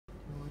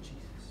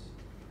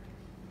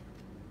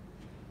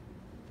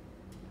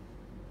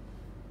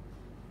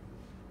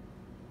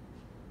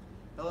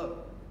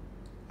Hello.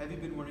 Have you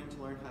been wanting to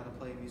learn how to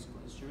play a musical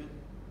instrument?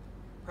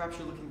 Perhaps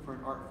you're looking for an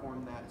art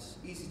form that's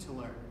easy to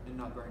learn and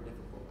not very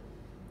difficult.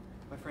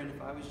 My friend,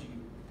 if I was you,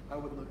 I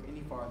wouldn't look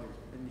any farther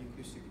than the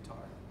acoustic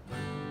guitar.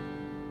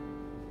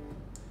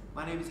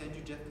 My name is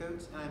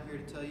Jeffcoats, and I'm here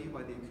to tell you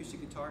why the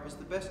acoustic guitar is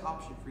the best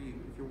option for you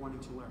if you're wanting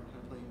to learn how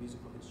to play a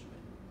musical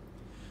instrument.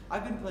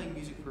 I've been playing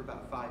music for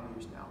about 5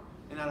 years now,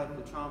 and out of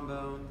the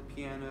trombone, the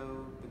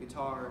piano, the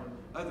guitar, and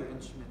other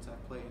instruments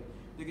I've played,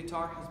 the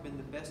guitar has been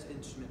the best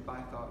instrument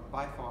by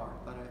far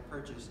that I've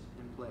purchased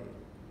and played.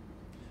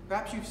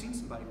 Perhaps you've seen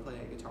somebody play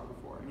a guitar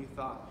before and you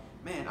thought,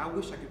 man, I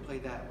wish I could play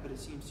that, but it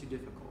seems too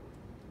difficult.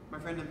 My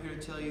friend, I'm here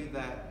to tell you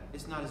that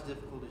it's not as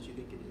difficult as you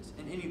think it is,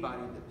 and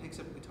anybody that picks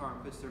up a guitar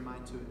and puts their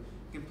mind to it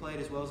can play it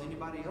as well as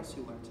anybody else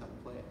who learns how to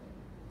play it.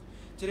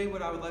 Today,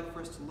 what I would like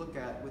for us to look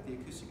at with the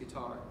acoustic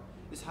guitar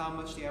is how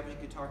much the average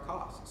guitar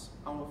costs.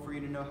 I want for you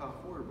to know how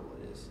affordable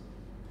it is.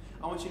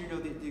 I want you to know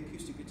that the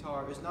acoustic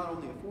guitar is not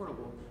only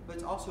affordable, but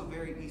it's also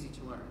very easy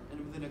to learn. And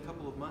within a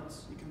couple of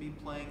months, you can be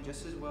playing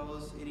just as well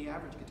as any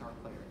average guitar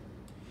player.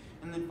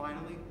 And then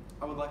finally,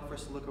 I would like for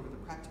us to look over the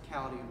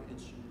practicality of the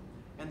instrument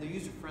and the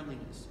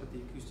user-friendliness of the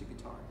acoustic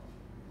guitar.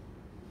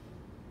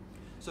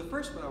 So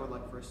first, what I would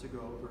like for us to go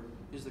over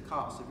is the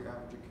cost of your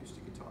average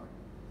acoustic guitar.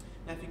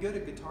 Now, if you go to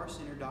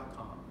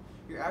guitarcenter.com,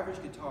 your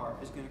average guitar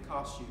is going to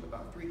cost you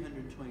about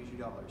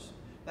 $322.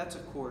 That's,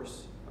 of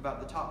course, about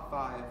the top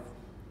 5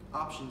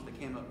 options that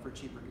came up for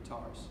cheaper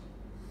guitars,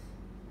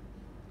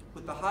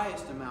 with the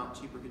highest amount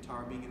cheaper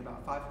guitar being at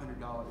about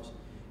 $500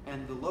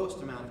 and the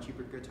lowest amount of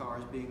cheaper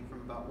guitars being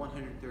from about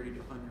 $130 to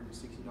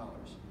 $160.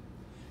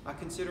 Now,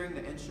 considering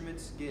the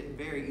instruments get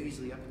very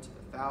easily up into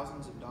the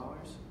thousands of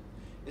dollars,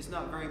 it's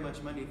not very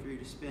much money for you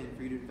to spend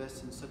for you to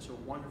invest in such a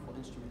wonderful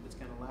instrument that's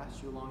going to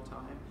last you a long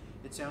time.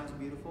 It sounds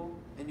beautiful,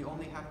 and you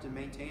only have to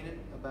maintain it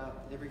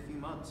about every few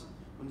months.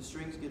 When the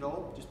strings get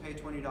old, just pay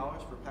 $20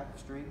 for a pack of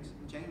strings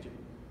and change them.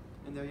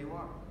 And there you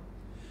are.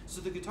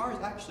 So the guitar is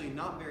actually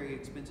not a very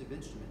expensive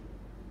instrument.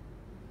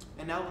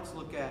 And now let's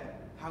look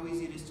at how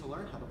easy it is to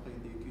learn how to play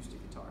the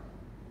acoustic guitar.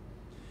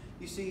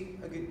 You see,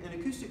 an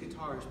acoustic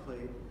guitar is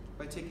played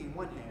by taking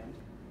one hand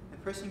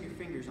and pressing your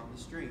fingers on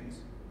the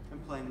strings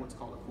and playing what's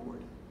called a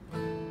chord.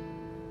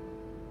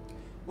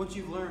 Once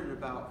you've learned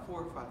about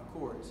 4 or 5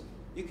 chords,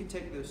 you can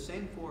take those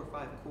same 4 or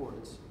 5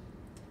 chords,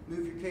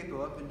 move your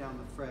capo up and down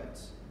the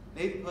frets,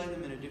 maybe play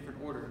them in a different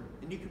order,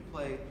 and you can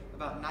play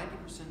about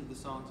 90% of the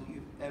songs that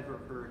you've ever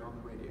heard on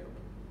the radio.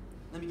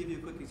 Let me give you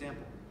a quick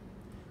example.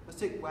 Let's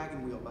take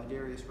Wagon Wheel by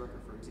Darius Rucker,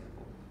 for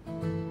example.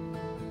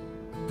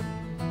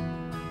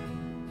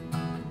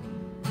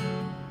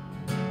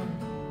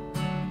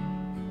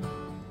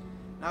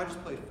 Now I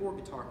just played 4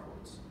 guitar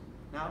chords.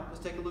 Now let's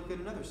take a look at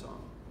another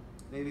song.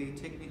 Maybe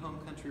Take Me Home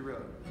Country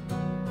Road.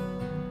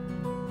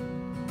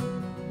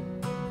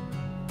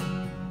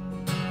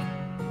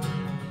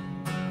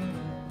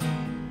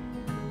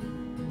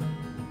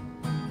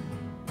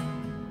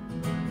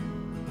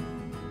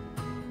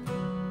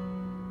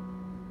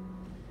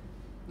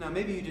 Now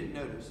maybe you didn't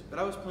notice, but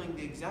I was playing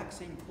the exact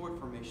same chord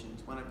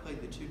formations when I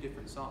played the 2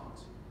 different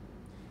songs.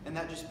 And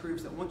that just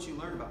proves that once you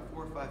learn about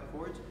 4 or 5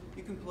 chords,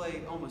 you can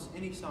play almost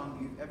any song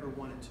you've ever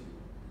wanted to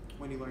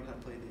when you learn how to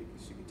play the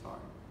acoustic guitar.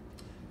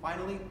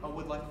 Finally, I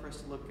would like for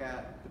us to look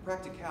at the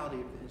practicality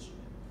of the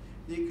instrument.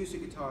 The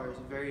acoustic guitar is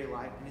very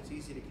light and it's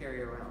easy to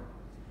carry around.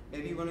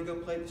 Maybe you want to go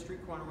play at the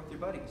street corner with your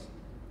buddies.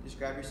 Just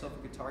grab yourself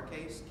a guitar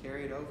case,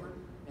 carry it over,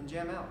 and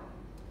jam out.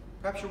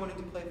 Perhaps you're wanting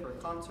to play for a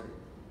concert.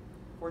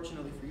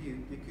 Fortunately for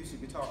you, the acoustic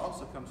guitar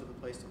also comes with a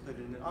place to put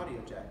in an audio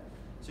jack,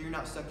 so you're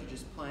not stuck to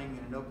just playing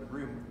in an open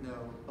room with no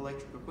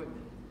electric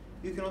equipment.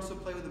 You can also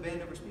play with a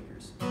band over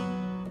speakers.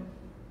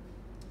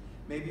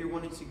 Maybe you're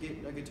wanting to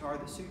get a guitar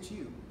that suits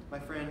you. My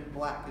friend,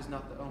 black is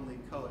not the only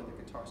color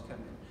that guitars come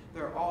in.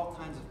 There are all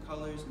kinds of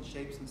colors and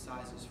shapes and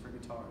sizes for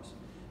guitars.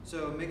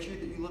 So make sure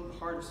that you look the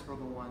hardest for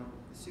the one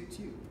that suits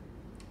you.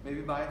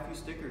 Maybe buy a few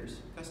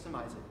stickers,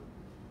 customize it.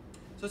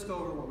 So let's go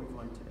over what we've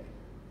learned today.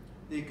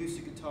 The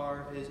acoustic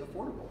guitar is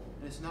affordable,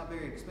 and it's not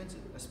very expensive,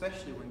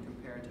 especially when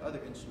compared to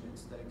other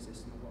instruments that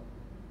exist in the world.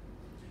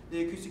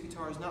 The acoustic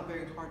guitar is not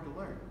very hard to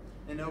learn,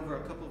 and over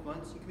a couple of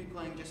months, you can be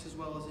playing just as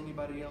well as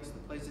anybody else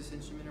that plays this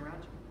instrument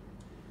around you.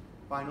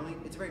 Finally,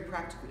 it's a very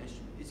practical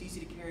instrument. It's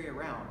easy to carry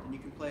around, and you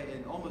can play it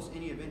in almost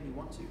any event you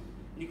want to,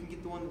 and you can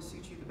get the one that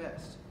suits you the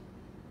best.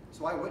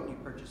 So why wouldn't you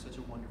purchase such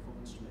a wonderful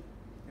instrument?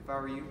 If I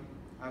were you,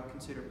 I would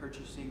consider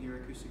purchasing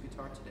your acoustic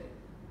guitar today.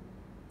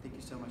 Thank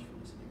you so much for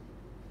listening.